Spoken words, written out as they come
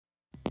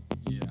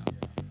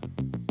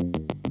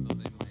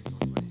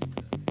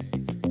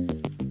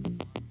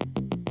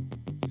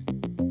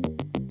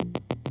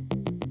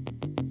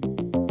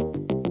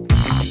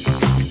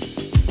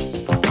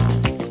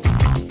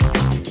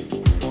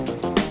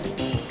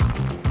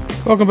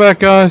Welcome back,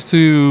 guys,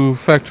 to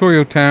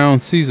Factorio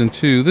Towns Season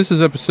 2. This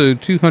is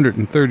episode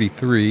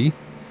 233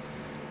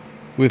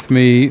 with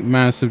me,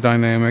 Massive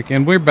Dynamic,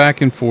 and we're back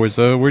in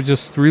Forza. We're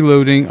just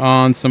reloading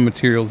on some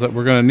materials that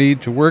we're going to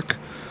need to work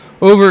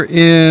over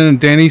in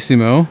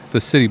Danissimo,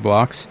 the city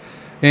blocks.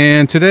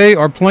 And today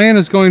our plan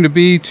is going to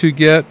be to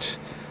get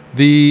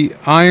the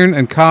iron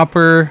and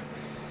copper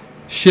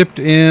shipped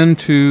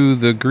into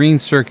the green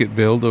circuit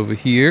build over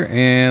here,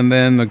 and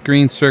then the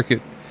green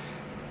circuit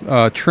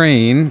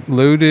train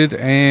loaded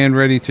and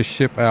ready to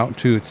ship out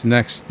to its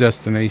next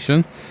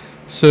destination.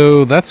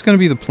 So that's going to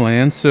be the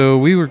plan. So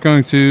we were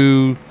going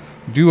to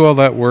do all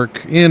that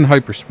work in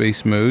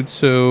hyperspace mode.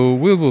 So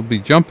we will be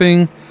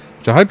jumping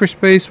to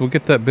hyperspace. We'll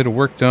get that bit of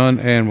work done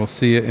and we'll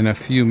see it in a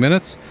few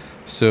minutes.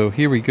 So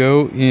here we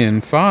go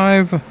in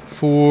 5,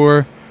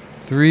 4,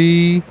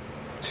 3,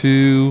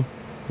 2,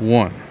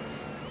 1.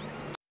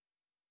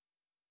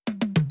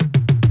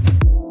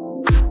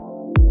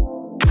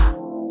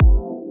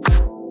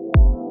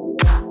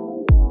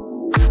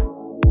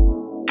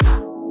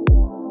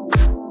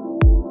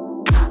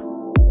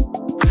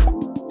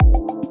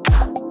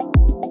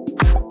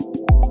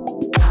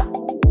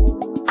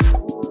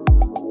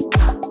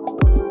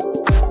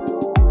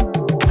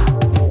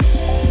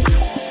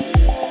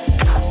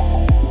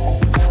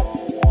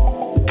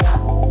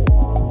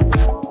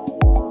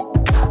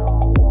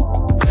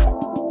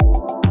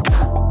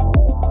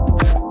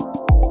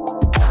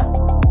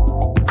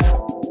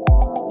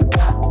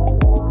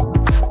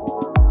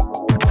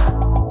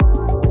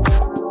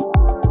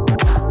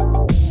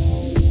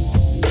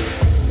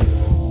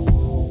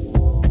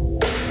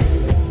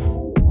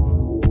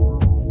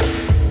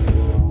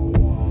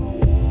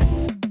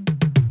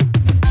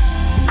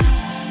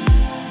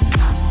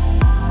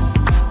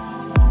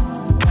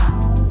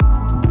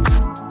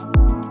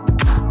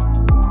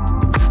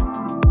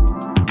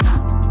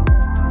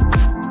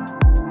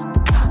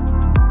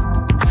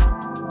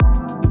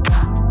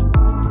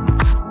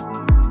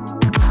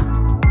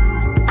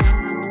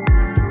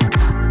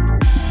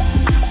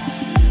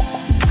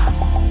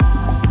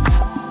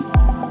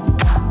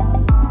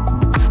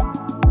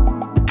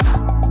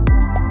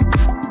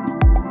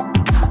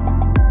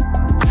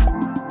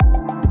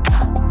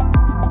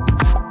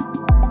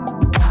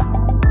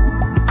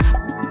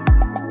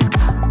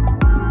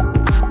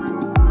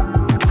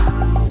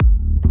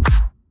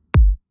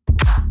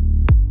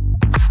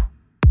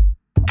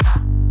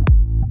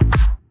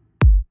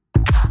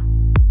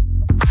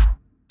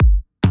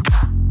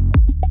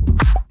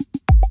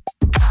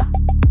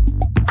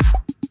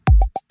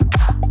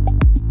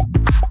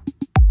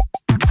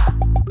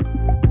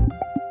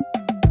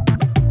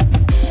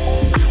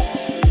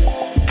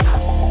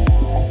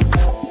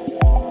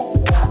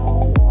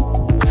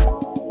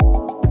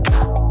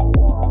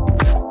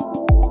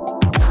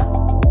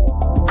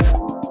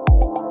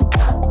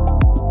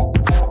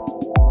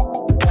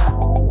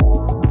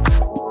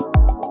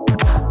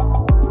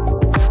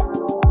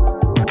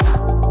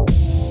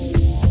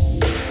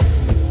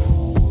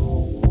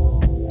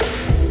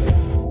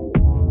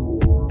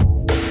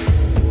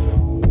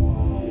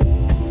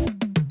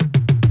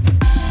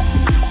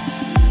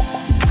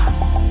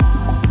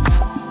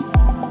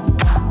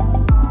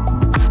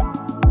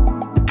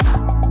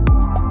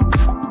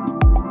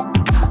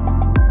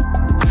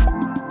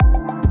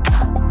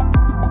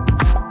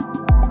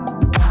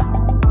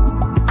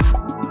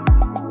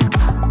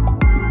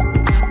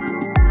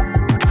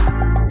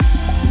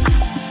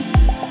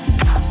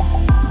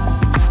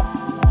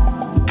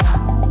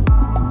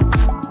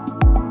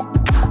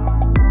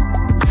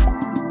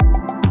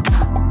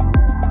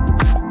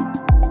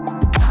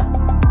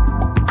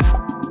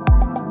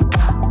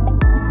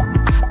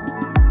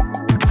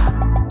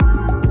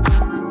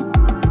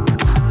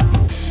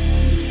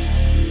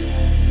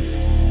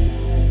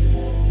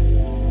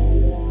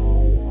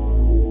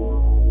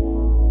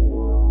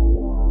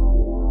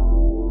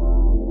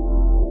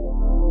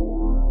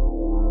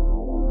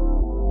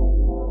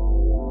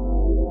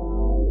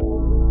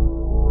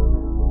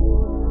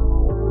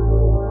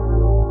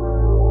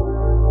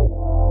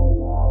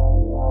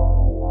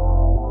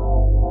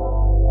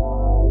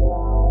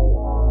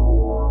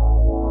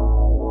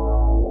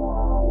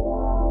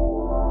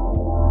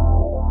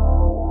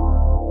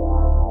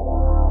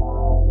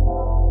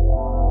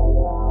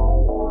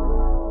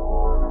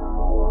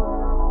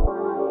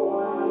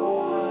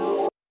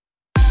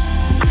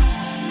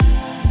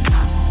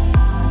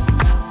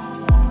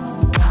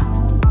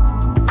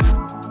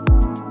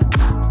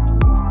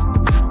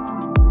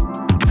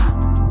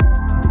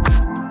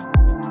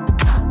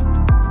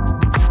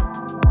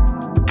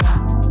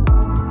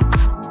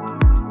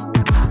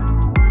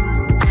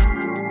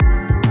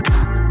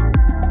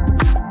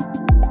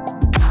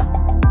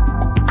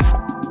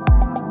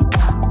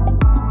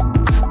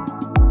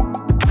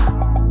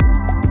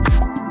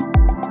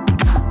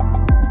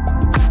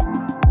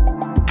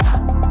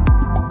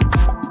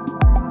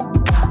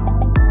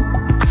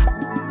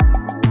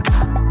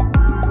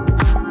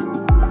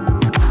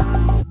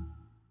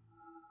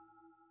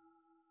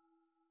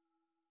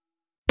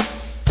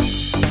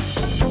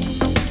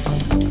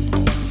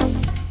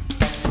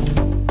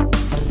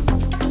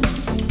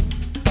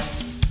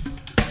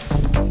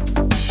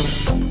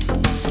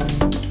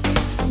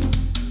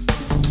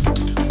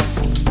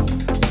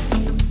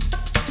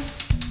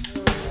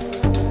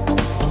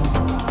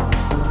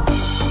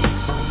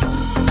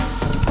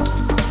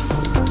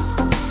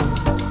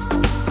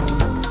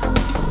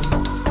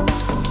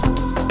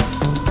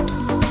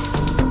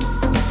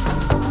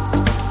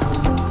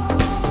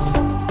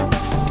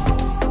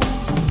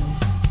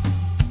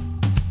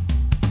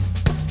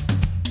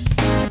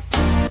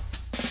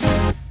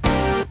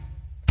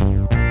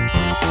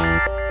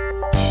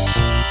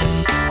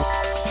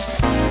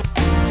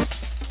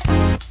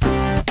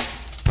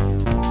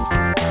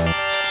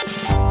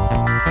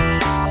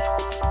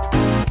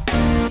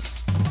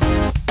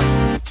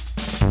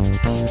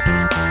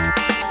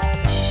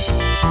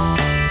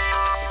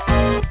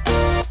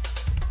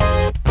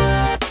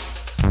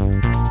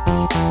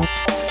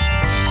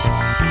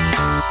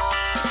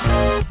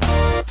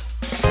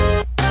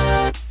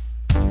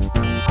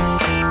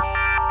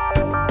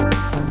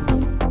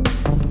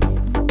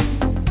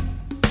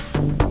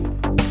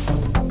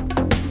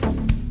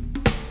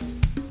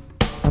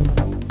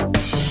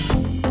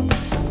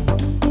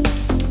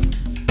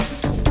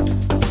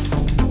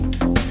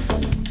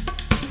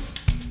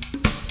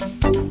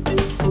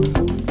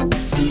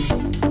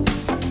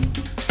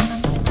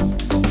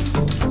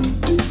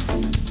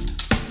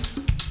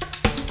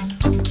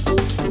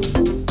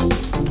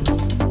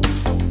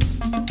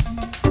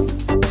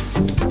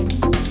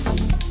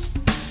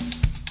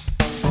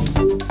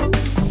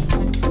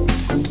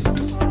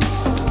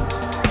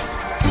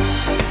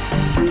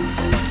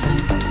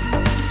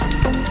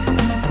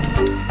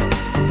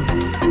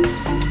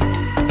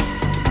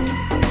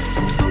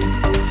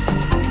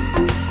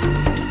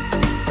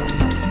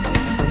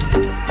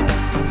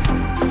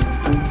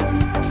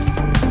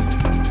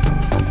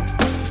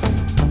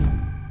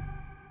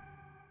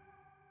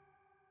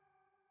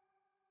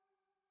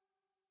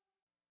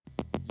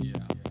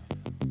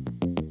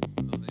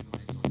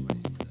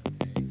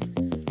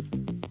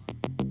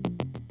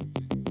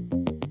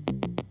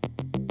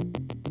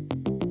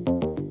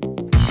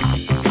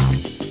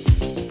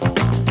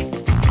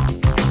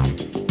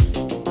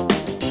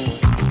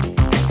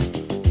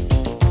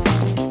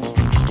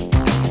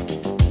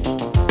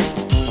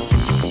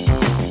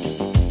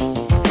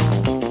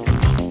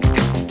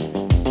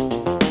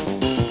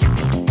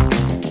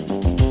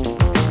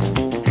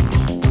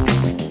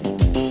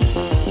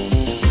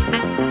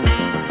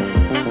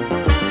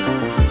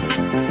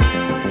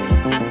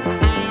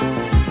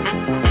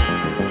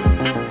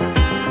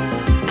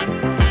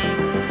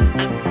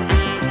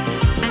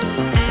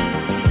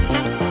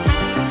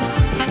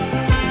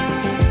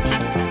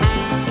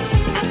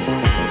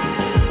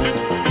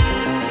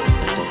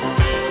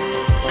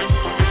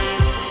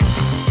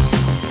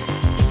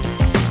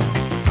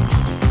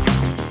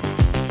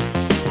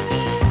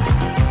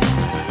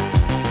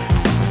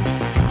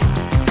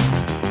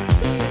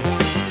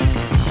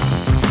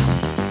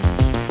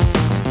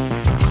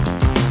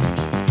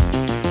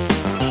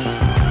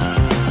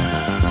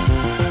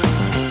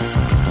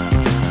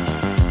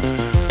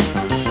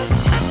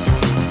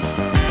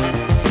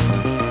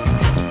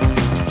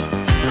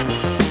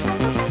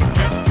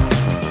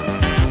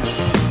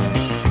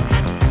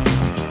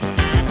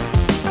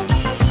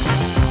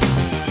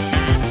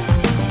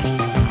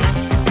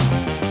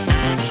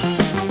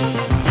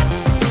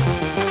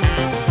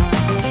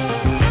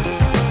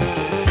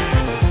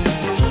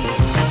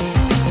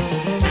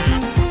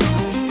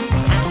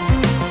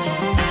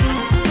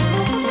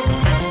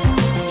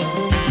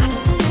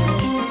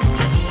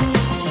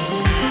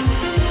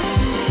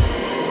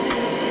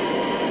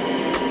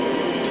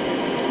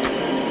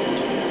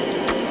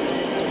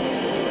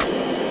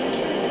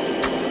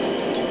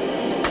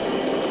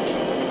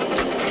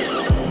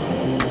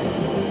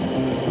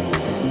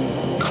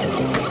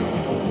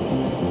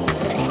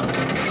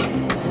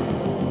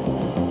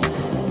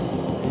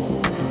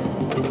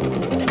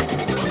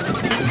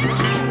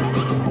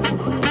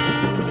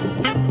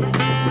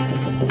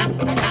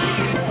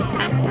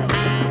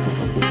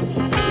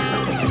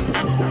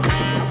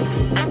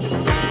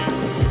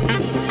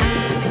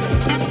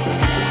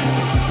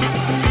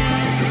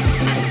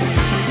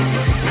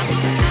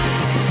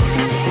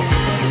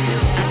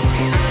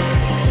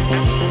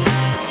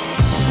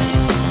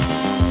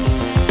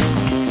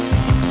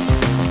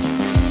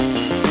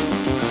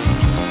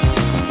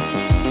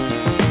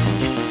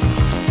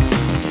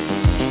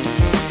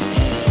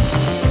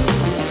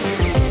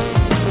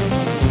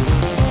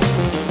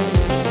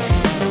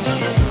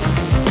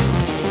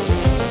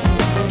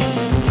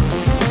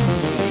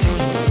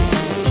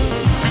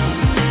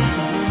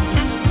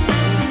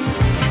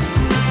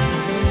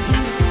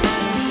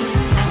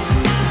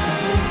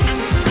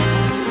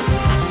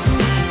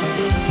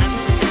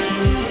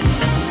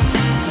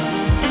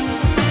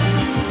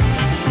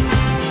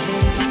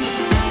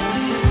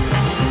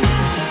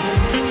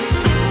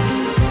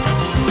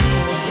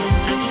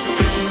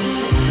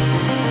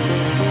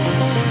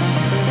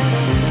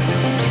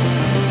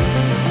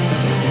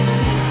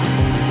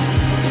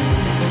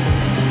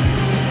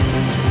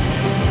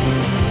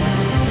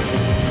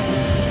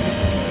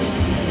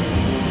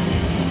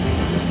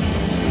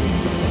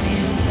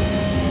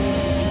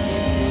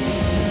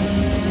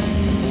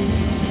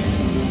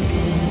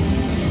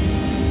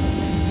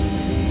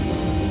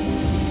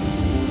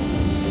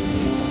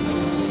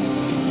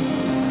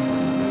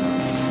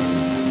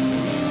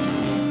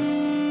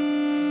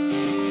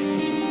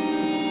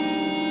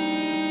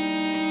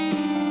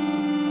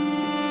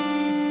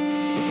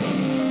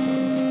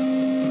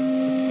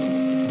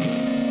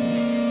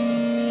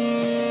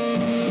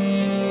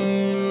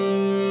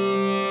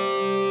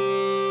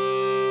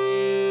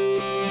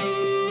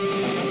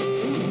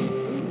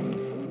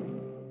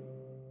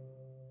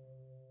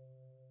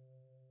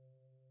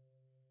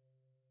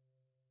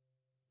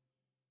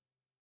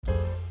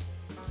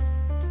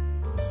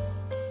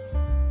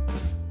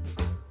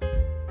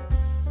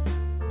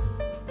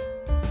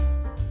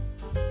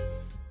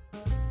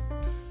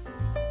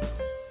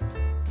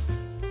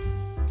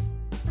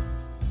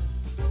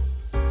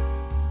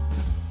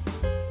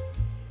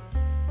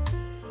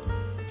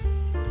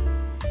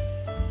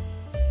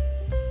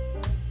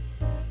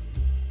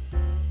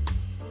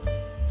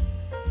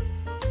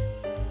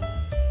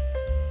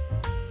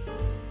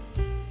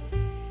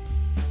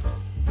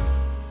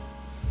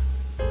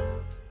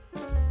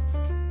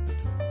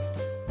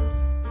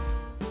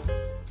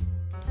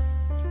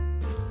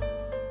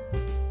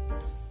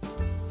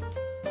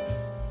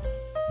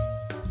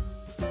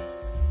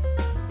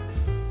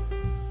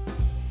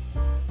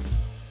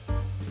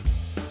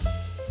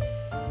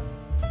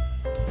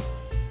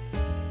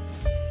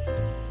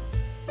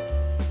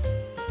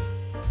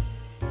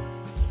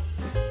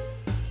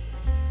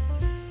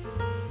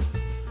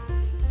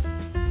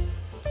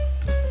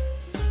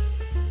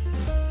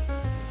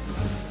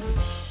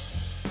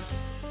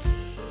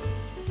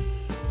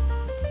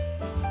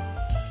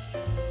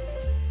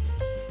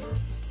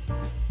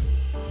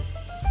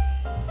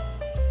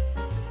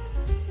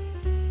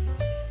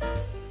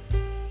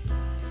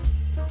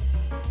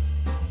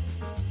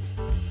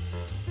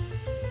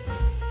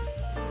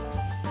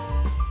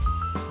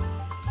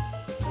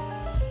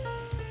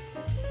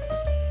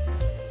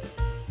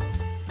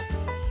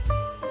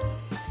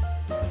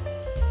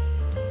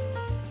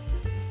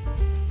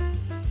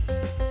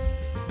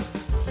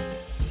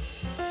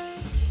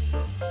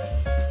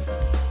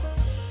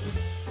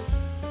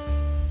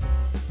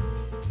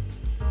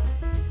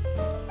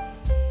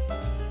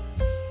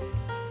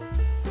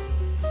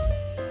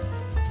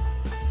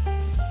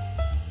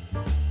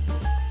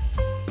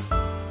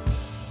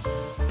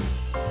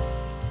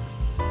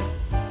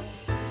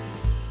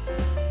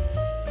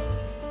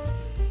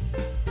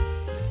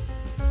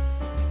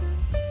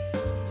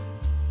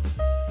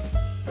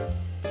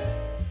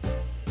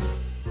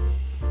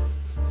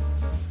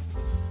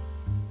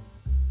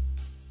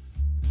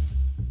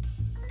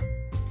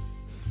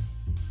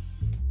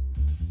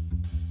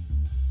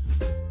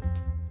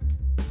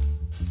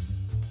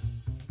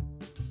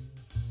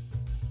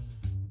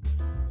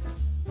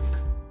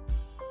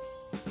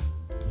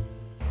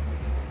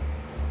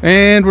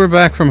 And we're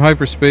back from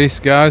hyperspace,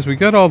 guys. We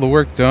got all the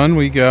work done.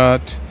 We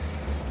got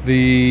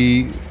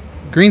the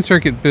green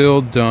circuit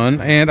build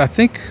done, and I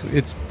think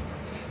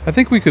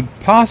we could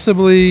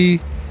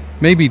possibly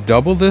maybe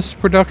double this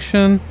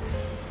production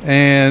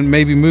and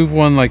maybe move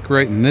one like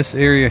right in this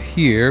area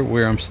here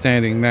where I'm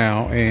standing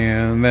now,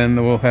 and then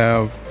we'll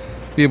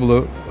be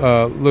able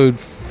to load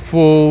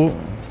full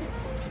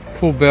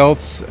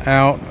belts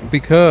out,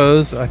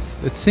 because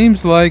it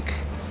seems like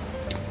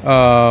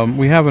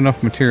we have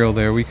enough material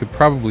there. We could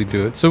probably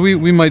do it. So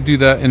we might do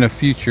that in a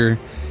future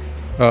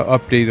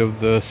update of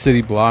the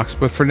city blocks.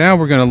 But for now,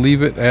 we're going to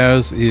leave it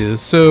as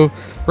is. So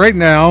right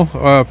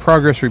now,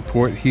 progress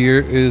report here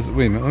is...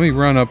 Wait a minute. Let me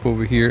run up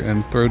over here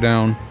and throw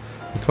down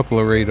a couple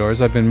of radars.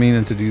 I've been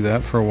meaning to do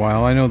that for a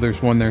while. I know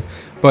there's one there.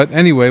 But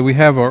anyway, we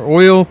have our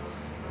oil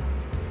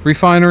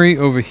refinery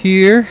over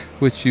here,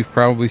 which you've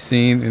probably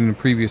seen in the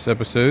previous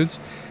episodes.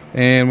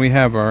 And we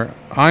have our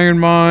iron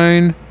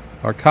mine,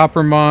 our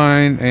copper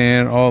mine,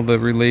 and all the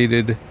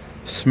related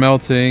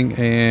smelting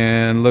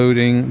and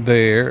loading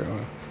there.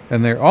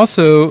 And there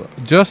also,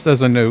 just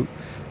as a note,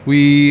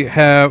 we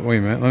have... Wait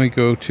a minute, let me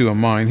go to a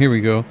mine. Here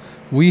we go.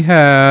 We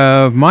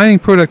have mining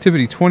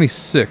productivity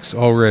 26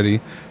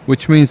 already,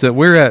 which means that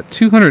we're at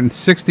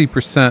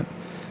 260%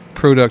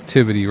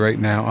 productivity right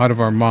now out of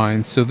our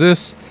mines. So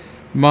this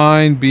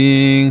mine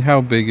being...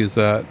 How big is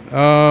that?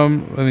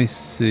 Let me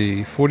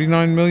see.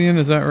 49 million,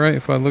 is that right?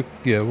 If I look...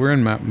 Yeah, we're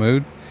in map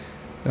mode.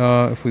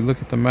 If we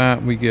look at the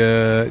map, we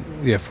get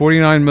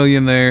 49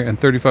 million there and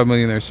 35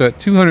 million there. So at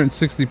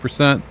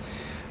 260%,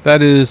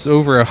 that is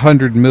over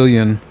 100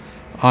 million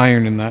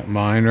iron in that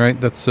mine, right?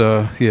 That's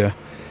 100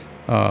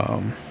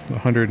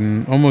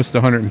 and almost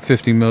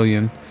 150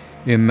 million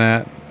in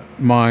that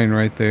mine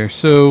right there.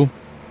 So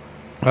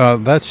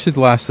that should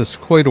last us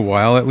quite a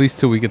while, at least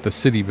till we get the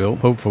city built,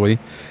 hopefully.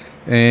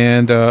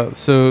 And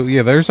so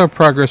yeah, there's our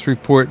progress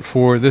report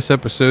for this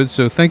episode.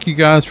 So thank you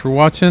guys for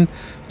watching.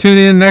 Tune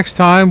in next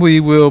time. We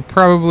will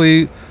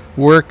probably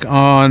work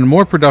on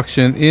more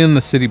production in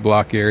the city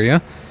block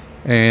area,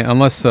 and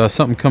unless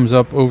something comes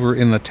up over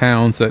in the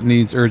towns that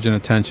needs urgent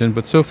attention.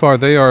 But so far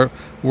they are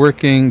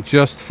working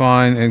just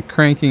fine and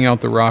cranking out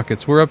the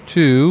rockets. We're up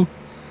to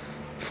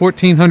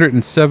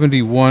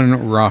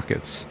 1,471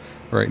 rockets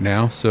right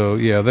now. So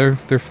yeah, they're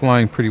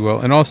flying pretty well.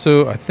 And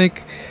also, I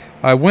think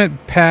I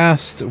went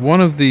past one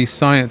of the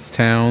science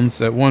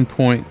towns at one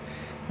point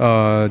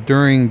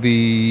during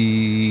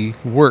the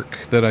work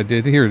that I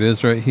did. Here it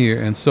is right here,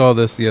 and saw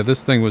this. Yeah,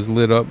 this thing was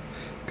lit up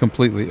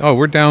completely. Oh,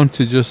 we're down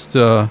to just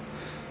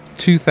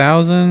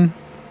 2,000.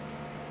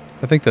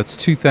 I think that's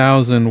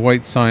 2,000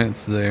 white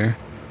science there,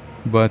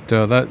 but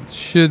that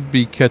should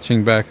be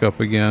catching back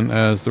up again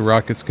as the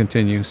rockets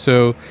continue.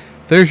 So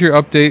there's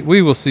your update.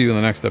 We will see you in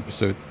the next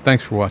episode.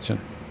 Thanks for watching.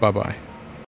 Bye bye.